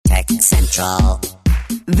Central.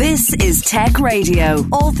 This is Tech Radio.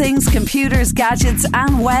 All things computers, gadgets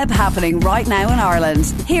and web happening right now in Ireland.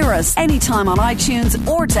 Hear us anytime on iTunes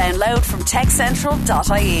or download from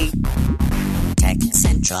techcentral.ie. Tech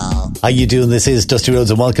Central. How you doing? This is Dusty Rhodes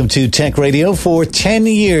and welcome to Tech Radio. For 10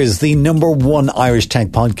 years, the number one Irish tech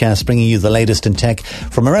podcast, bringing you the latest in tech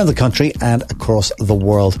from around the country and across the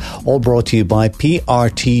world. All brought to you by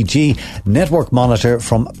PRTG, network monitor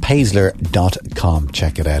from Paisler.com.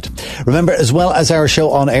 Check it out. Remember, as well as our show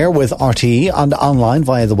on air with RTE and online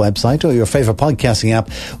via the website or your favourite podcasting app,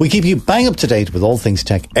 we keep you bang up to date with all things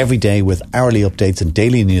tech every day with hourly updates and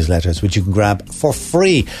daily newsletters, which you can grab for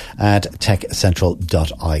free at techcentral.ie.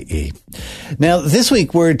 Now, this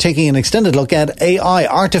week we're taking an extended look at AI,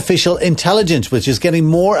 artificial intelligence, which is getting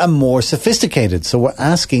more and more sophisticated. So we're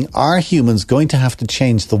asking, are humans going to have to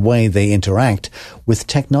change the way they interact with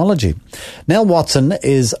technology? Nell Watson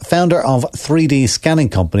is founder of 3D scanning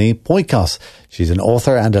company Poikos. She's an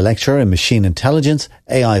author and a lecturer in machine intelligence,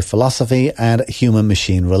 AI philosophy and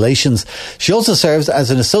human-machine relations. She also serves as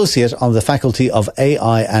an associate on the Faculty of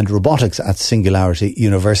AI and Robotics at Singularity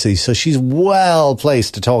University. So she's well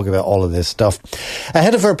placed to talk about all of this stuff.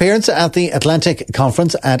 Ahead of her appearance at the Atlantic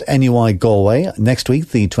Conference at NUI Galway next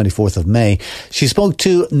week, the 24th of May, she spoke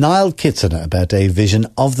to Niall Kitson about a vision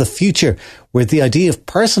of the future where the idea of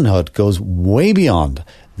personhood goes way beyond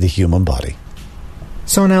the human body.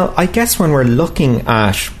 So now, I guess when we're looking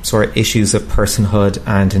at sort of issues of personhood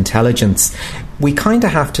and intelligence, we kind of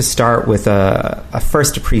have to start with a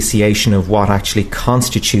first appreciation of what actually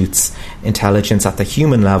constitutes intelligence at the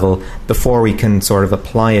human level before we can sort of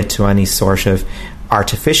apply it to any sort of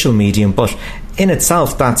artificial medium. But in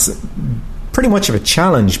itself, that's pretty much of a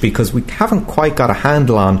challenge because we haven't quite got a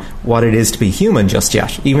handle on what it is to be human just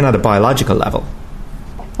yet, even at a biological level.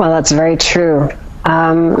 Well, that's very true.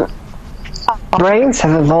 Brains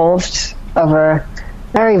have evolved over a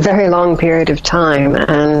very, very long period of time,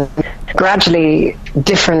 and gradually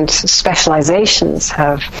different specializations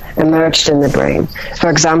have emerged in the brain. For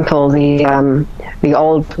example, the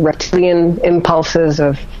old reptilian impulses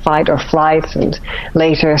of fight or flight, and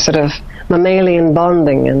later sort of mammalian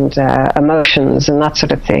bonding and emotions and that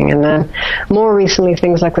sort of thing. And then more recently,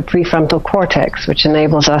 things like the prefrontal cortex, which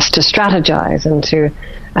enables us to strategize and to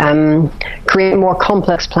create more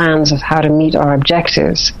complex plans of how to meet our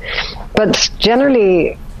objectives. But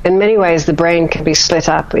generally, in many ways, the brain can be split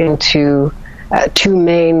up into two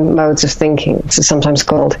main modes of thinking. This is sometimes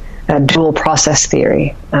called dual process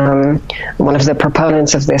theory. One of the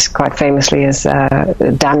proponents of this, quite famously, is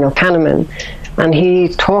Daniel Kahneman. And he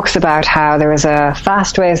talks about how there is a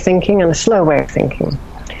fast way of thinking and a slow way of thinking.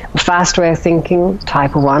 The fast way of thinking,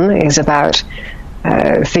 type 1, is about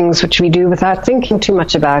things which we do without thinking too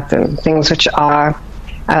much about them. Things which are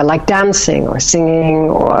like dancing or singing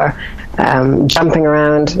or jumping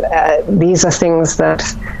around. These are things that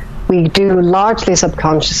we do largely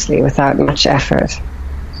subconsciously without much effort.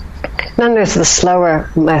 Then there's the slower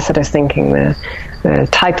method of thinking, the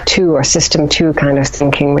type 2 or system 2 kind of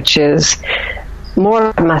thinking, which is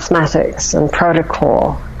more mathematics and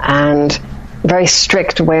protocol and very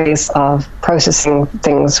strict ways of processing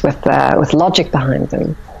things with logic behind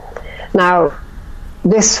them. Now,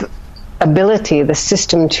 this ability, the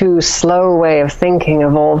system 2 slow way of thinking,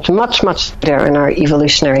 evolved much, much later in our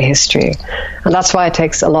evolutionary history. And that's why it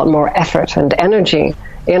takes a lot more effort and energy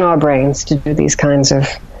in our brains to do these kinds of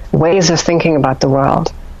ways of thinking about the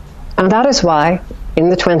world. And that is why, in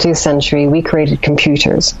the 20th century, we created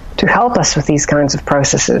computers to help us with these kinds of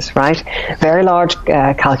processes, right? Very large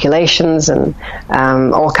calculations and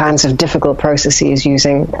all kinds of difficult processes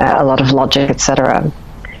using a lot of logic, etc.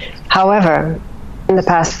 However, in the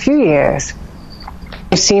past few years,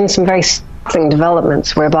 we've seen some very startling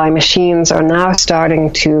developments whereby machines are now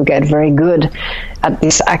starting to get very good at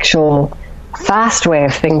this actual fast way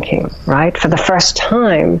of thinking, right? For the first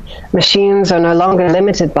time, machines are no longer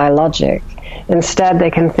limited by logic. Instead,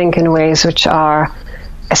 they can think in ways which are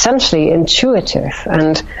essentially intuitive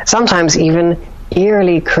and sometimes even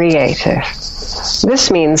eerily creative.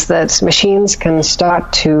 This means that machines can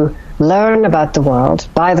start to learn about the world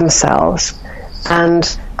by themselves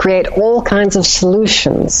and create all kinds of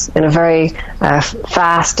solutions in a very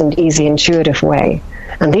fast and easy, intuitive way.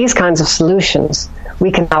 And these kinds of solutions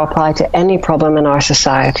we can now apply to any problem in our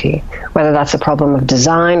society, whether that's a problem of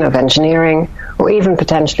design, of engineering, or even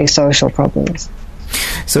potentially social problems.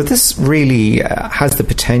 So this really has the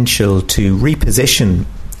potential to reposition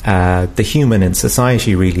the human in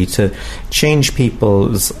society, really, to change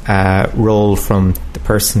people's role from the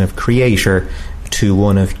person of creator to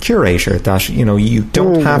one of curator. That, you know, you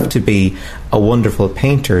don't have to be a wonderful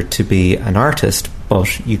painter to be an artist,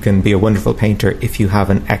 but you can be a wonderful painter if you have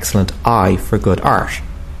an excellent eye for good art.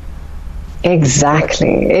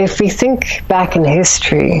 Exactly. If we think back in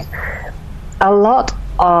history, a lot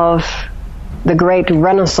of the great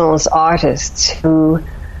Renaissance artists who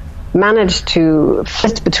managed to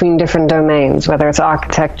flit between different domains, whether it's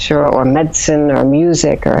architecture or medicine or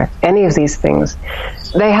music or any of these things,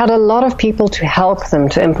 they had a lot of people to help them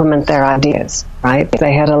to implement their ideas, right?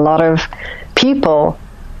 They had a lot of people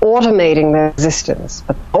automating their existence,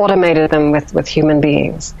 but automated them with human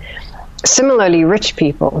beings. Similarly, rich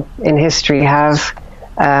people in history have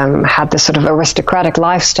had this sort of aristocratic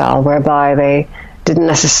lifestyle whereby they didn't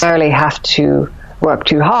necessarily have to work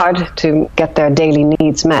too hard to get their daily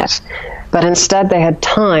needs met, but instead they had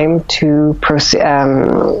time to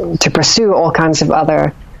pursue all kinds of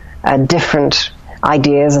other different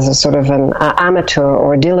ideas as a sort of an amateur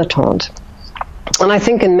or dilettante. And I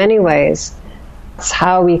think in many ways that's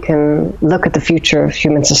how we can look at the future of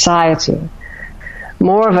human society.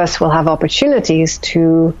 More of us will have opportunities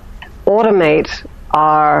to automate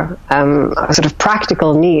our sort of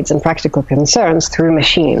practical needs and practical concerns through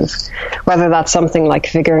machines, whether that's something like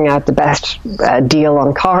figuring out the best deal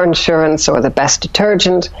on car insurance or the best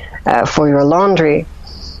detergent for your laundry,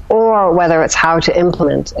 or whether it's how to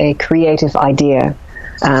implement a creative idea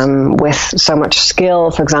with so much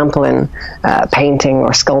skill, for example, in painting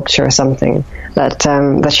or sculpture or something,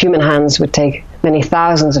 that human hands would take many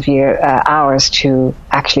thousands of hours to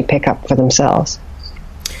actually pick up for themselves.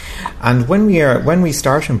 And when we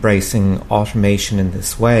start embracing automation in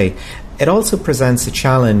this way, it also presents a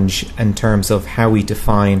challenge in terms of how we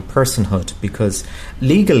define personhood, because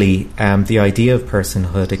legally the idea of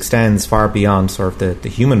personhood extends far beyond sort of the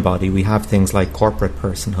human body. We have things like corporate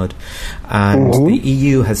personhood, and the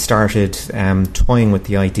EU has started toying with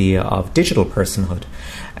the idea of digital personhood.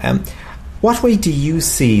 What way do you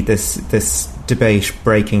see this debate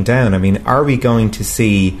breaking down? I mean, are we going to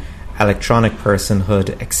see electronic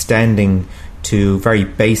personhood extending to very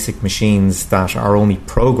basic machines that are only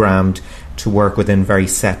programmed to work within very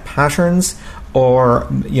set patterns? Or,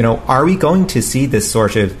 are we going to see this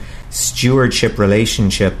sort of stewardship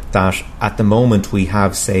relationship that at the moment we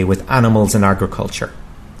have, say, with animals in agriculture?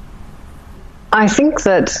 I think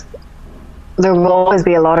that there will always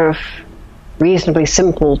be a lot of reasonably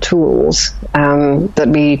simple tools that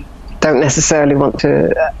we don't necessarily want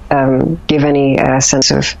to give any sense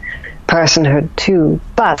of personhood to,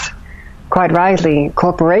 but quite rightly,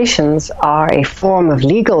 corporations are a form of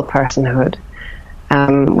legal personhood,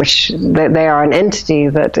 which they are an entity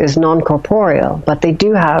that is non-corporeal, but they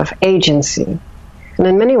do have agency. And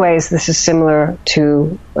in many ways, this is similar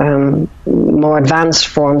to more advanced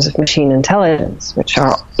forms of machine intelligence, which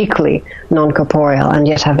are equally non-corporeal and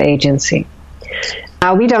yet have agency.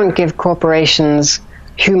 Now, we don't give corporations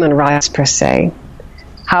human rights per se.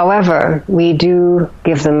 However, we do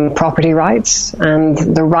give them property rights and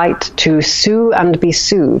the right to sue and be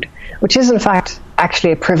sued, which is in fact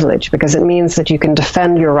actually a privilege, because it means that you can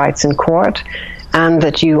defend your rights in court and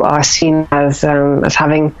that you are seen as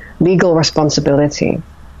having legal responsibility.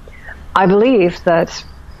 I believe that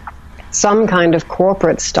some kind of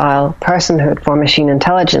corporate style personhood for machine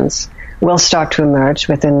intelligence will start to emerge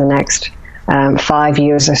within the next 5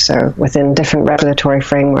 years or so within different regulatory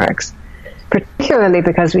frameworks, particularly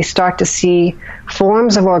because we start to see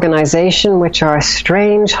forms of organization which are a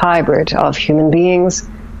strange hybrid of human beings,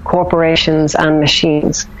 corporations, and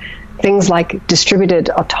machines. Things like distributed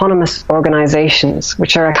autonomous organizations,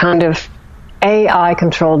 which are a kind of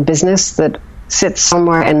AI-controlled business that sits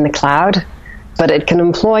somewhere in the cloud, but it can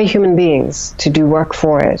employ human beings to do work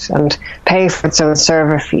for it and pay for its own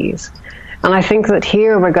server fees. And I think that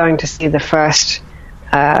here we're going to see the first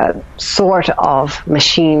sort of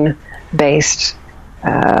machine-based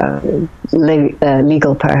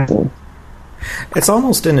legal person. It's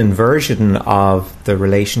almost an inversion of the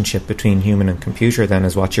relationship between human and computer then,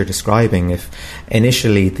 is what you're describing. If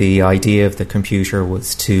initially the idea of the computer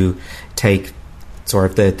was to take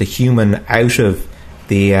sort of the human out of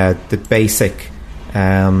the basic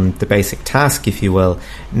task, if you will,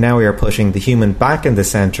 now we are putting the human back in the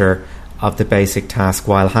centre of the basic task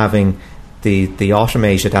while having the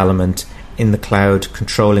automated element in the cloud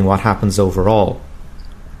controlling what happens overall.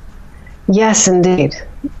 Yes, indeed.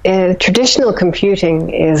 Traditional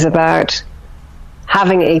computing is about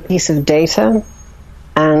having a piece of data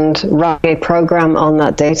and running a program on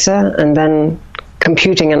that data and then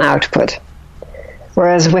computing an output.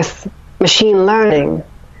 Whereas with machine learning,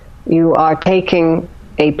 you are taking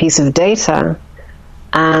a piece of data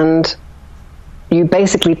and you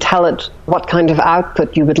basically tell it what kind of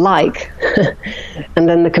output you would like, and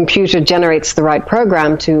then the computer generates the right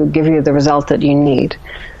program to give you the result that you need.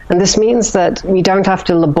 And this means that we don't have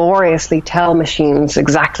to laboriously tell machines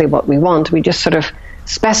exactly what we want. We just sort of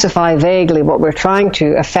specify vaguely what we're trying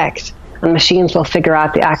to affect, and machines will figure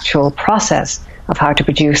out the actual process of how to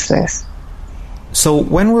produce this. So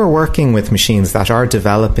when we're working with machines that are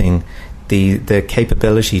developing the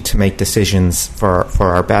capability to make decisions for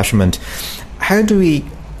our betterment, how do we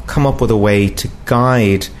come up with a way to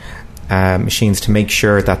guide machines to make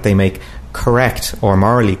sure that they make correct or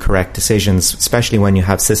morally correct decisions, especially when you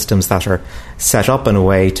have systems that are set up in a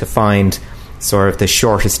way to find sort of the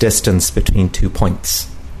shortest distance between 2 points?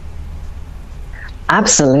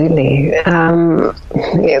 Absolutely.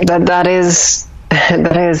 That is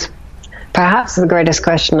perhaps the greatest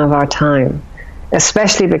question of our time,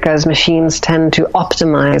 especially because machines tend to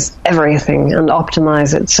optimize everything and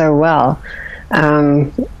optimize it so well.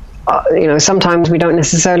 Sometimes we don't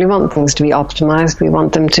necessarily want things to be optimized. We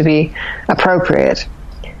want them to be appropriate.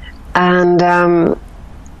 And,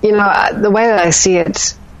 the way that I see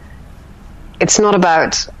it, it's not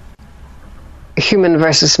about human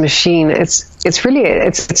versus machine. It's really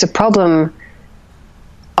a problem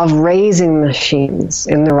of raising machines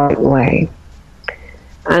in the right way.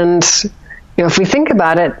 And, if we think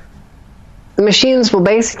about it, the machines will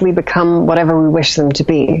basically become whatever we wish them to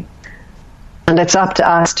be. And it's up to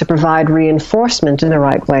us to provide reinforcement in the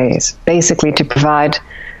right ways, basically to provide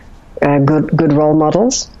good role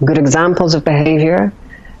models, good examples of behavior,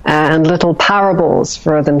 and little parables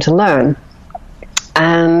for them to learn.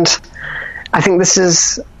 And I think this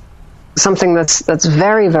is something that's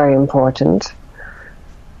very, very important.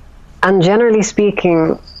 And generally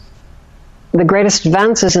speaking, the greatest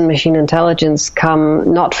advances in machine intelligence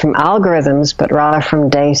come not from algorithms, but rather from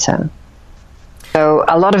data. So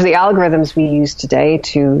a lot of the algorithms we use today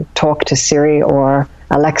to talk to Siri or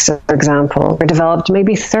Alexa, for example, were developed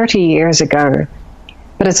maybe 30 years ago.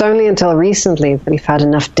 But it's only until recently that we've had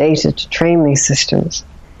enough data to train these systems.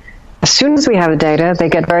 As soon as we have data, they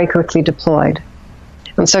get very quickly deployed.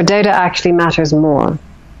 And so data actually matters more.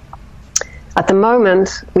 At the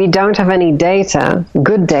moment, we don't have any data,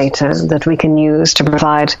 good data, that we can use to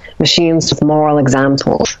provide machines with moral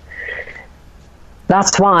examples.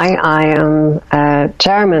 That's why I am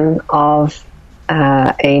chairman of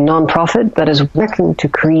a non-profit that is working to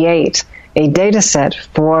create a data set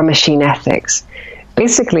for machine ethics.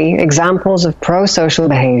 Basically, examples of pro-social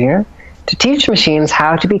behavior to teach machines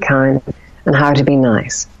how to be kind and how to be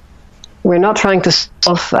nice. We're not trying to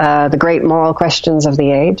solve the great moral questions of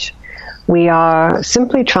the age. We are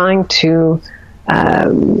simply trying to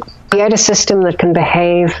create a system that can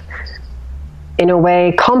behave in a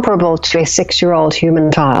way comparable to a 6-year-old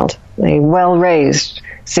human child, a well-raised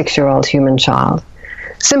 6-year-old human child.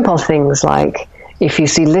 Simple things like, if you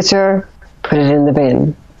see litter, put it in the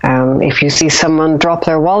bin. If you see someone drop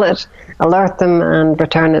their wallet, alert them and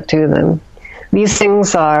return it to them. These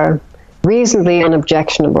things are reasonably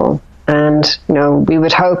unobjectionable. And, we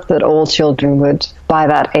would hope that all children would, by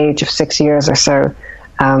that age of 6 years or so,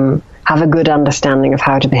 have a good understanding of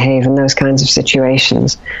how to behave in those kinds of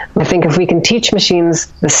situations. I think if we can teach machines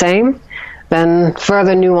the same, then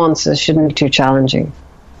further nuances shouldn't be too challenging.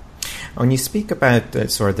 When you speak about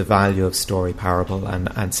the value of story parable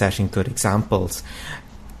and setting good examples,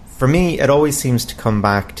 for me, it always seems to come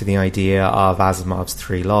back to the idea of Asimov's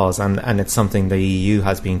 3 laws, and it's something the EU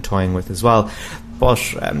has been toying with as well. But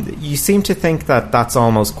you seem to think that that's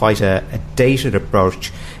almost quite a dated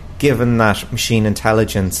approach, given that machine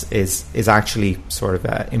intelligence is actually sort of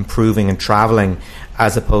improving and travelling,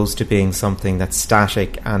 as opposed to being something that's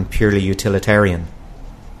static and purely utilitarian.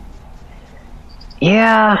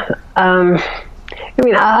 Yeah,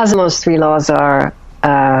 Asimov's 3 laws are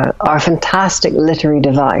a fantastic literary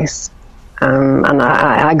device. And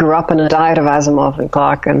I grew up in a diet of Asimov and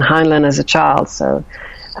Clarke and Heinlein as a child, so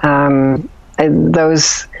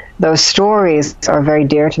those stories are very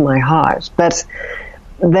dear to my heart. But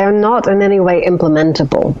they're not in any way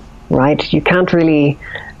implementable, right? You can't really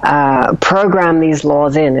program these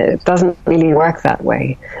laws in. It doesn't really work that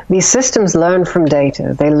way. These systems learn from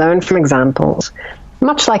data. They learn from examples,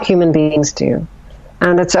 much like human beings do.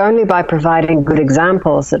 And it's only by providing good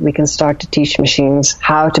examples that we can start to teach machines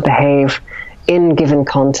how to behave in given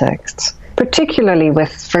contexts, particularly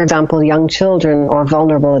with, for example, young children or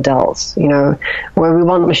vulnerable adults, where we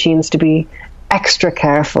want machines to be extra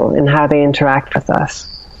careful in how they interact with us.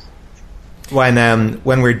 When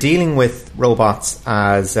we're dealing with robots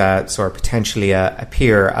as sort of potentially a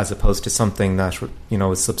peer as opposed to something that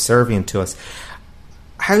is subservient to us,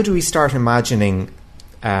 how do we start imagining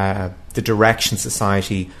the direction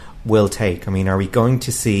society will take? I mean, are we going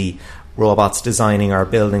to see robots designing our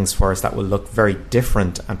buildings for us that will look very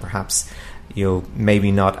different and perhaps,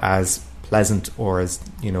 maybe not as pleasant or as,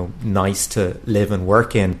 nice to live and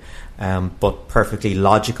work in, but perfectly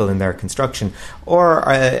logical in their construction? Or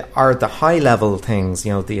are the high-level things,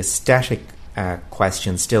 the aesthetic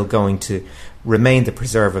questions, still going to remain the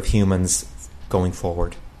preserve of humans going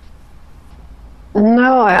forward?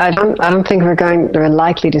 No, I don't think we're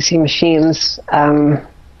likely to see machines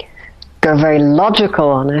go very logical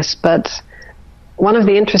on us. But one of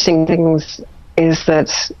the interesting things is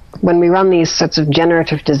that when we run these sorts of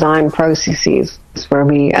generative design processes, where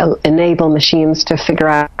we enable machines to figure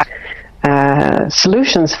out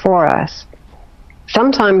solutions for us,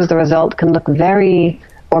 sometimes the result can look very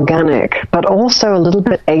organic, but also a little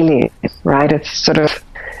bit alien, right? It's sort of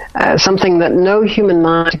something that no human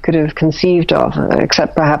mind could have conceived of,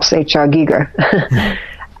 except perhaps H.R. Giger.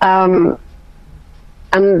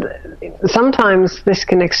 And sometimes this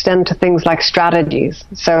can extend to things like strategies.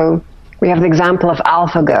 So we have the example of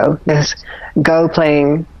AlphaGo, this Go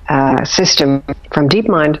playing system from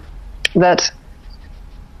DeepMind that,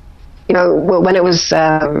 when it was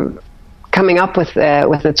coming up with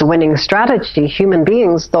its winning strategy, human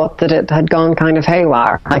beings thought that it had gone kind of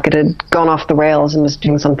haywire, like it had gone off the rails and was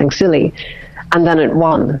doing something silly, and then it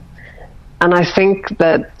won. And I think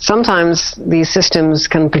that sometimes these systems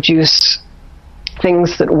can produce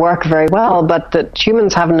things that work very well, but that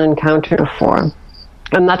humans haven't encountered before.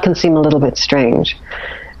 And that can seem a little bit strange.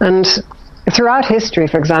 And throughout history,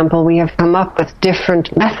 for example, we have come up with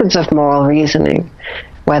different methods of moral reasoning,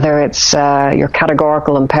 whether it's your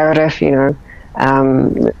categorical imperative,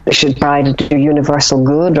 they should try to do universal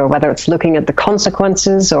good, or whether it's looking at the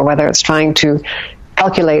consequences, or whether it's trying to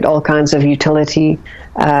calculate all kinds of utility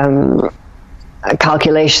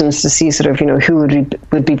calculations to see sort of, who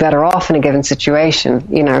would be better off in a given situation.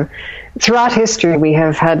 Throughout history, we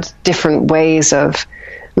have had different ways of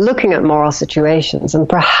looking at moral situations, and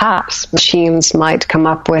perhaps machines might come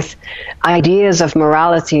up with ideas of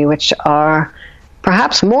morality which are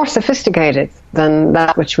perhaps more sophisticated than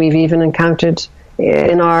that which we've even encountered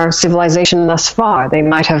in our civilization thus far. They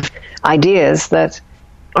might have ideas that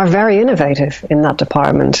are very innovative in that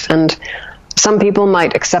department, and some people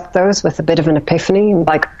might accept those with a bit of an epiphany,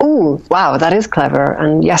 like, oh, wow, that is clever,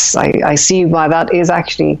 and yes, I see why that is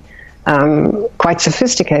actually quite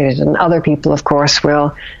sophisticated. And other people, of course,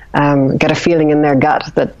 will get a feeling in their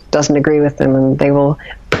gut that doesn't agree with them, and they will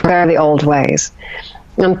prefer the old ways.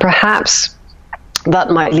 And perhaps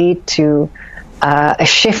that might lead to a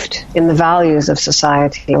shift in the values of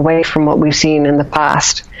society away from what we've seen in the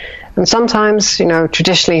past. And sometimes,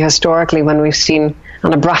 traditionally, historically, when we've seen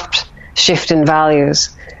an abrupt shift in values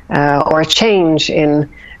or a change in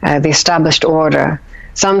the established order,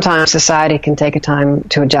 sometimes society can take a time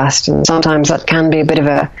to adjust, and sometimes that can be a bit of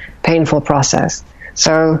a painful process.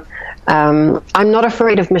 So I'm not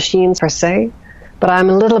afraid of machines per se, but I'm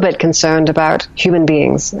a little bit concerned about human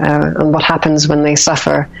beings and what happens when they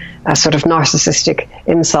suffer a sort of narcissistic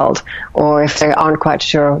insult, or if they aren't quite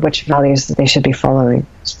sure which values that they should be following.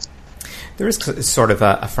 There is sort of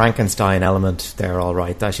a Frankenstein element there, all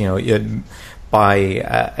right, that, by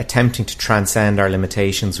attempting to transcend our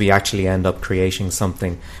limitations, we actually end up creating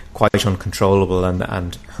something quite uncontrollable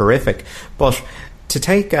and horrific. But to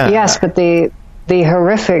take... yes, but the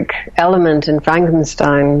horrific element in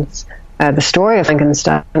Frankenstein's, the story of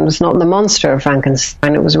Frankenstein, was not the monster of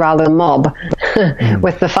Frankenstein, it was rather a mob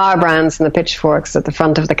with the firebrands and the pitchforks at the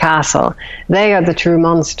front of the castle. They are the true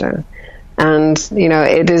monster. And,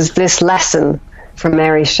 it is this lesson from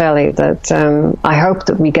Mary Shelley that I hope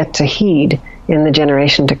that we get to heed in the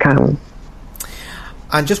generation to come.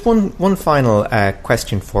 And just one final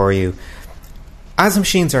question for you. As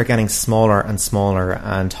machines are getting smaller and smaller,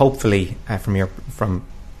 and hopefully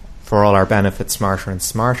for all our benefits, smarter and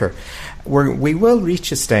smarter, we will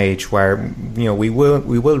reach a stage where we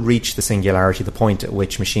will reach the singularity, the point at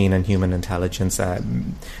which machine and human intelligence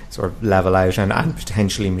sort of level out, and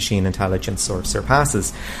potentially machine intelligence sort of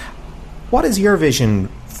surpasses. What is your vision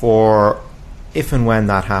for if and when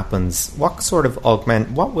that happens? What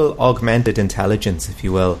will augmented intelligence, if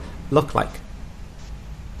you will, look like?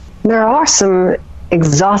 There are some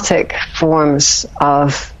exotic forms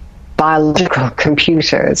of biological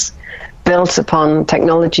computers built upon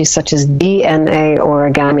technology such as DNA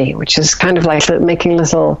origami, which is kind of like making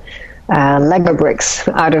little Lego bricks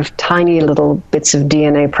out of tiny little bits of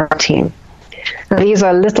DNA protein. Now, these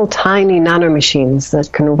are little tiny nanomachines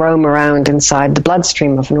that can roam around inside the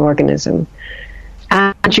bloodstream of an organism.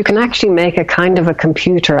 And you can actually make a kind of a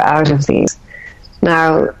computer out of these.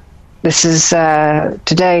 Now, this is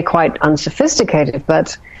today quite unsophisticated,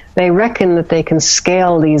 but they reckon that they can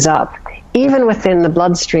scale these up, even within the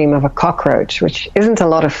bloodstream of a cockroach, which isn't a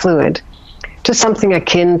lot of fluid, to something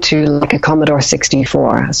akin to like a Commodore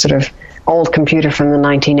 64, a sort of old computer from the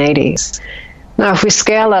 1980s. Now, if we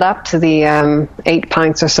scale that up to the 8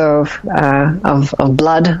 pints or so of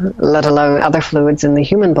blood, let alone other fluids in the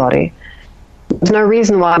human body, there's no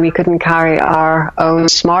reason why we couldn't carry our own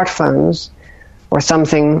smartphones or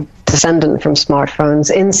something descendant from smartphones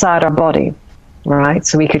inside our body, right?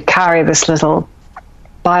 So we could carry this little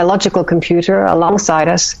biological computer alongside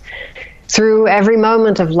us through every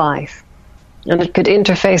moment of life. And it could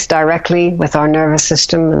interface directly with our nervous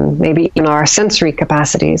system and maybe even our sensory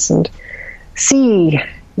capacities and see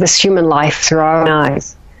this human life through our own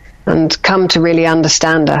eyes and come to really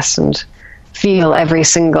understand us and feel every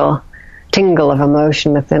single tingle of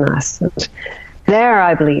emotion within us. And there,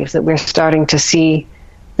 I believe that we're starting to see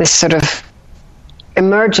this sort of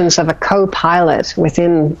emergence of a co-pilot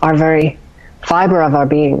within our very fiber of our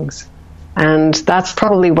beings. And that's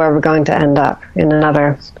probably where we're going to end up in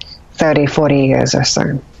another 30, 40 years or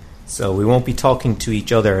so. So we won't be talking to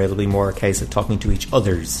each other, it'll be more a case of talking to each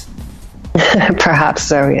others. Perhaps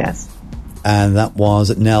so, yes. And that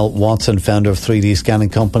was Nell Watson, founder of 3D scanning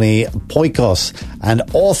company Poikos and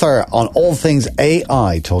author on all things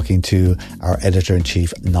AI, talking to our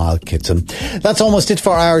editor-in-chief, Niall Kitson. That's almost it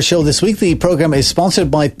for our show this week. The programme is sponsored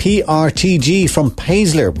by PRTG from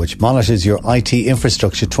Paisler, which monitors your IT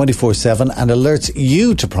infrastructure 24/7 and alerts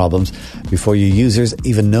you to problems before your users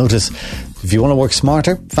even notice. If you want to work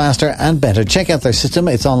smarter, faster and better, check out their system.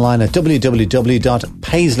 It's online at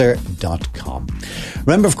www.paisler.com.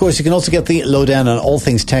 Remember, of course, you can also get the lowdown on all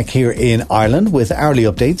things tech here in Ireland with hourly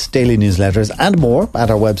updates, daily newsletters and more at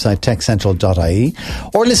our website techcentral.ie,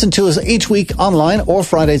 or listen to us each week online or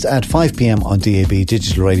Fridays at 5 p.m. on DAB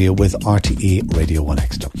Digital Radio with RTE Radio 1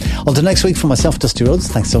 Extra. Until next week, from myself, Dusty Rhodes,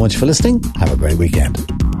 thanks so much for listening. Have a great weekend.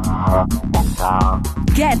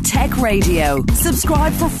 Get Tech Radio.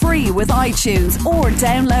 Subscribe for free with iTunes or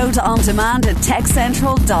download on demand at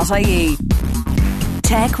techcentral.ie.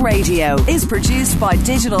 Tech Radio is produced by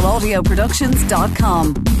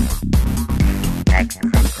digitalaudioproductions.com. Tech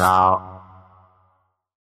Central.